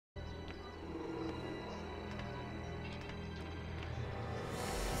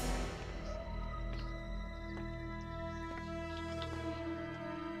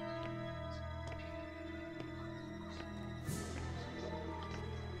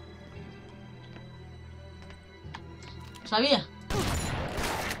sabía.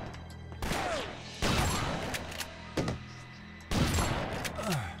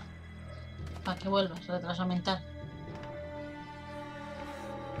 Para que vuelvas, retraso mental.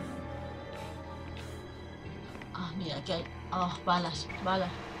 Ah, mira, aquí hay... Oh, balas,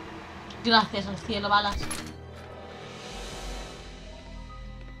 balas. Gracias al cielo, balas.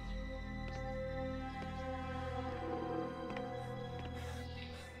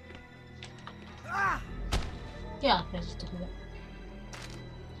 ¿Qué haces, estúpido?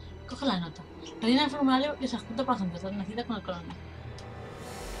 Coge la nota. Rellena el formulario y se adjunta para empezar una cita con el coronel.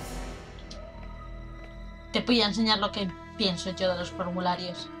 Te voy a enseñar lo que pienso yo de los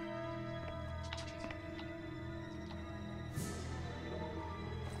formularios.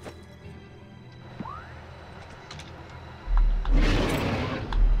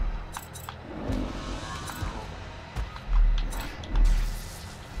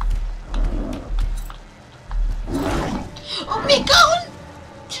 ¡Oh, me cago en...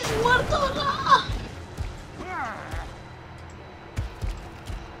 ¡Es muerto! ¡Ah!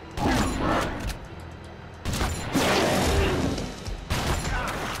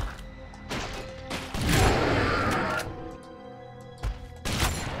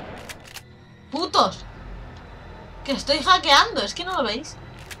 ¡Putos! Que estoy hackeando, es que no lo veis.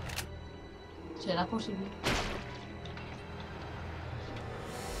 ¿Será posible?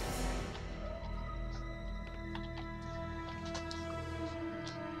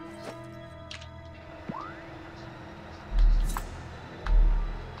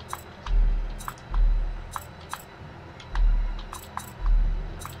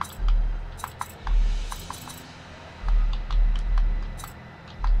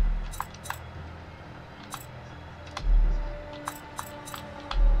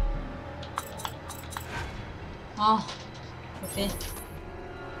 Oh, okay. Yes,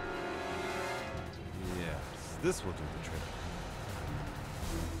 this will do the trick.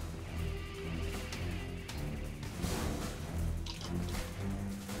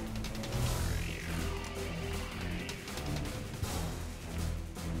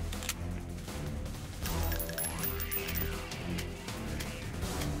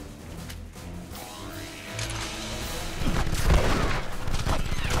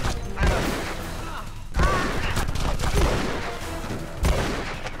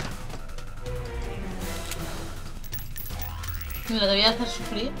 Mira, te voy a hacer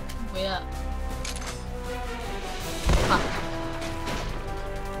sufrir. Voy a... Ah.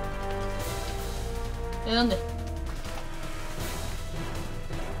 ¿De dónde?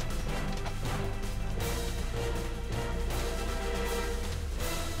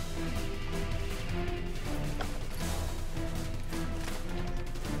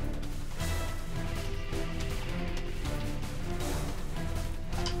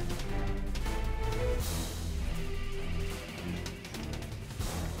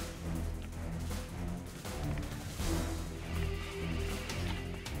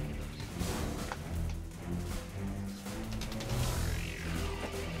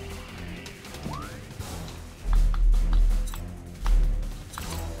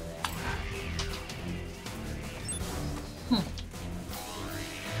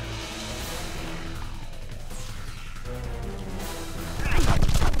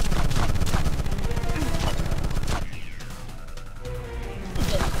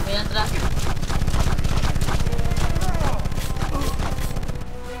 Voy a entrar.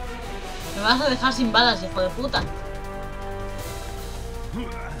 Me vas a dejar sin balas, hijo de puta.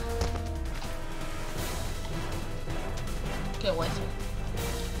 Qué guay.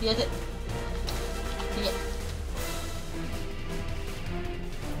 Fíjate. Fíjate.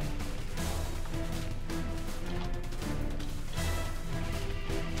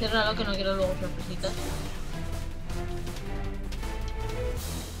 Qué raro que no quiero luego sorpresitas.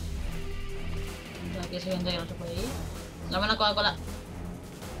 Aquí es evidente que no se puede ir. Dame una Coca-Cola.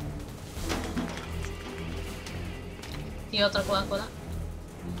 Y otra Coca-Cola.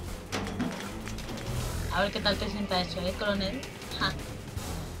 A ver qué tal te sienta eso, coronel. Ja.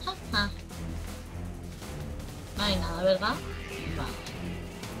 Ja, ja. No hay nada, ¿verdad? Vale.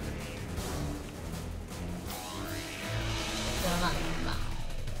 Pero nada, va.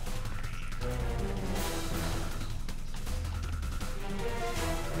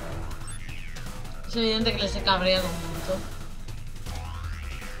 Es evidente que les he cabreado un montón.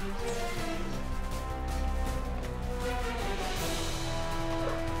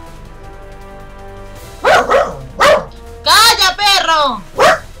 ¡Calla, perro!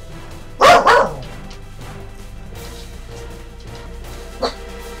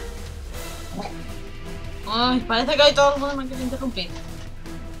 Ay, parece que hay todos los demás que interrumpir.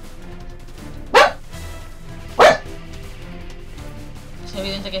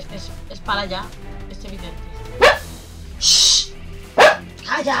 evidente que este es para allá. Es evidente. ¡Shh!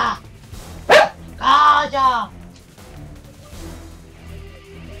 ¡Calla! ¡Calla!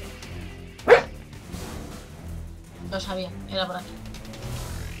 Lo sabía, era por aquí.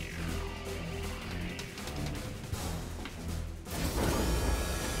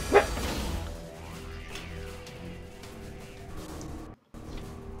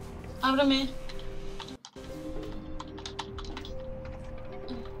 Ábreme.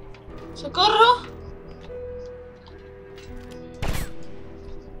 ¡Socorro!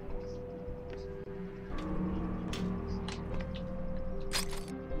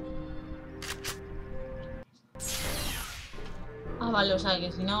 Ah, vale, o sea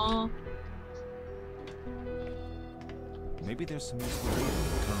que si no... Maybe there's some useful data in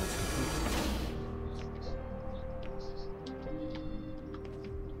the Colonel's computer.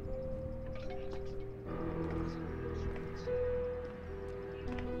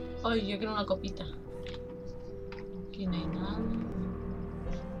 Ay, yo quiero una copita. Aquí no hay nada.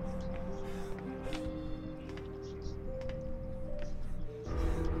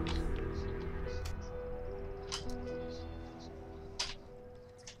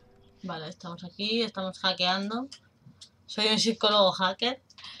 Vale, estamos aquí, estamos hackeando. Soy un psicólogo hacker.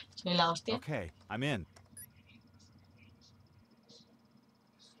 Soy la hostia. Okay, I'm in.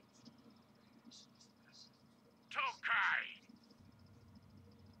 Tokai!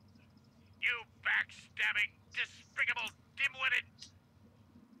 You backstabbing, despicable, dim-witted...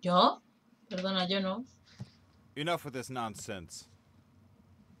 ¿Yo? Perdona, yo no. Enough of this nonsense.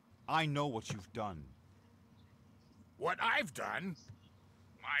 I know what you've done. What I've done?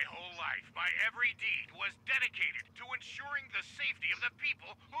 My whole life, my every deed was dedicated to ensuring the safety of the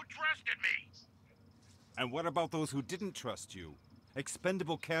people who trusted me. And what about those who didn't trust you?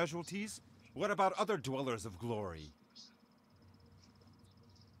 Expendable casualties? What about other dwellers of glory?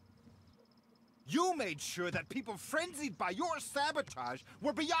 You made sure that people frenzied by your sabotage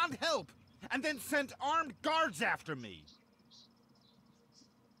were beyond help, and then sent armed guards after me.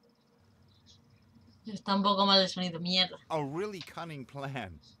 Está un poco mal el sonido, mierda. A really cunning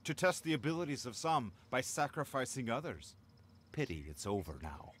plan to test the abilities of some by sacrificing others. Pity it's over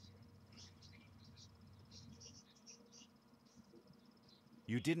now.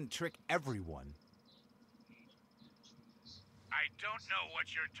 You didn't trick everyone. I don't know what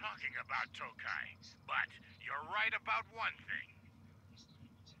you're talking about, Tokai, but you're right about one thing.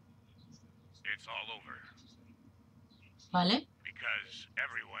 It's all over. ¿Vale? Because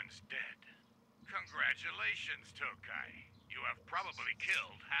everyone's dead. Congratulations, Tokai. You have probably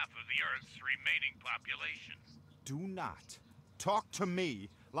killed half of the Earth's remaining population. Do not talk to me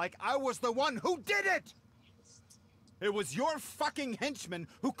like I was the one who did it! It was your fucking henchmen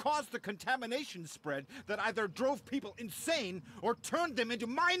who caused the contamination spread that either drove people insane or turned them into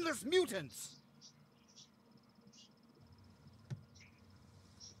mindless mutants!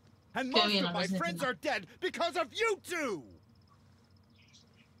 And most of my friends are dead because of you two!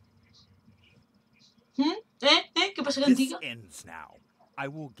 ¿Qué pasa contigo? This ends now. I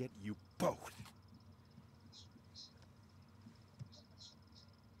will get you both.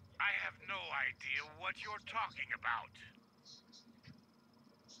 I have no idea what you're talking about.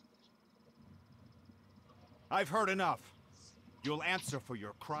 I've heard enough. You'll answer for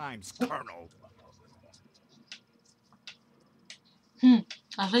your crimes, Colonel.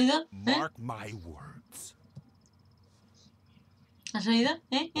 ¿Has oído? Mark my words. ¿Has oído?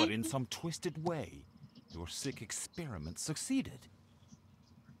 But in some twisted way, your sick experiment succeeded.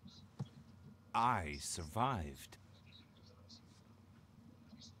 I survived.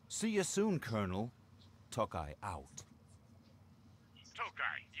 See you soon, Colonel. Tokai out.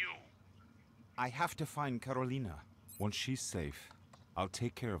 Tokai, you... I have to find Karolina. Once she's safe, I'll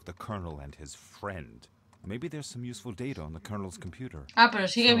take care of the Colonel and his friend. Maybe there's some useful data on the Colonel's computer. Ah, pero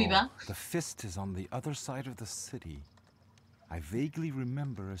sigue viva. The fist is on the other side of the city. I vaguely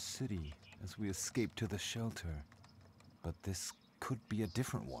remember a city as we escaped to the shelter. But this could be a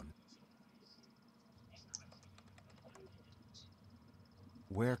different one.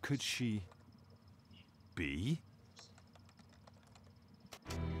 Where could she be?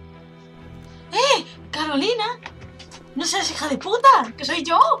 ¡Karolina! ¡No seas hija de puta! ¡Que soy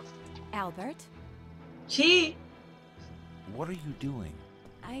yo! Albert? Sí. What are you doing?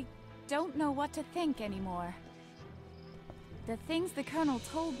 I don't know what to think anymore. The things the Colonel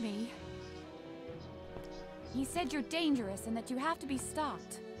told me... He said you're dangerous and that you have to be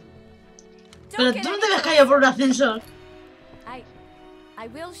stopped. Pero tú no te ves caído por un ascensor. I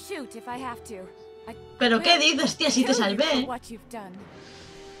will shoot if I have to. Pero qué dices, tía, si te salvé. What you've done.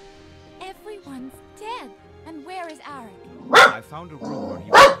 Every Everyone's dead. And where is Arik? I found a room where he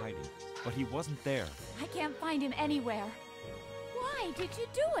was hiding, but he wasn't there. I can't find him anywhere. Why did you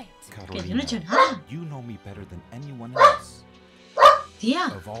do it? Que yo no he hecho Karolina, nada. you know me better than anyone else.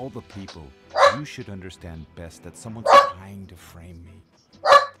 Tía. Of all the people, you should understand best that someone's trying to frame me.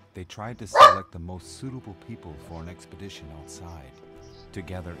 They tried to select the most suitable people for an expedition outside, to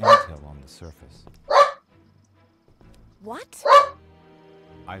gather intel on the surface. What?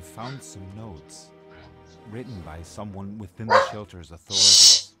 I found some notes, written by someone within the shelter's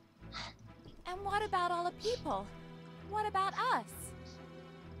authorities. And what about all the people? What about us?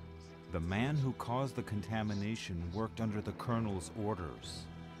 The man who caused the contamination worked under the Colonel's orders.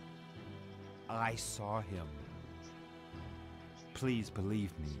 I saw him. Please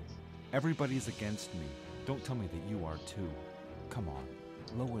believe me. Everybody's against me. Don't tell me that you are too. Come on,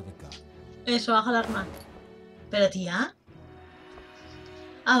 lower the gun. Eso, baja el arma. Pero tía.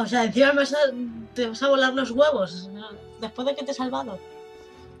 Ah, o sea, encima te vas a volar los huevos. Después de que te he salvado.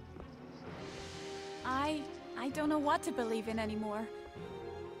 I don't know what to believe in anymore.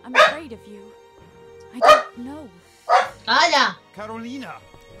 I'm afraid of you. I don't know. ¡Calla! Karolina,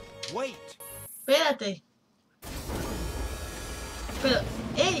 wait. Espérate. Pero,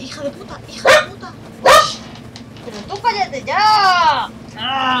 hija de puta, hija de puta. Pero tú cállate ya.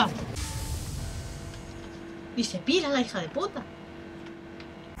 ¡Ah! Y se pira la hija de puta.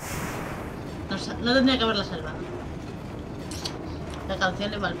 No tendría que haberla salvado. La canción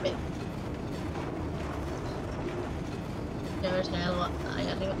le va al pelo. Ya ves que hay algo ahí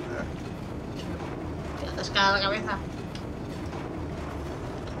arriba. Te atasca la cabeza.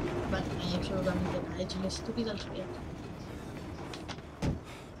 Vale, no hay absolutamente nada. He hecho el estúpido al subir.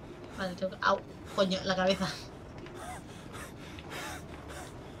 Vale, tengo que... ¡Au! Coño, la cabeza.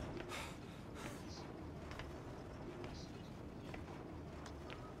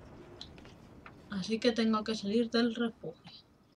 Así que tengo que salir del refugio.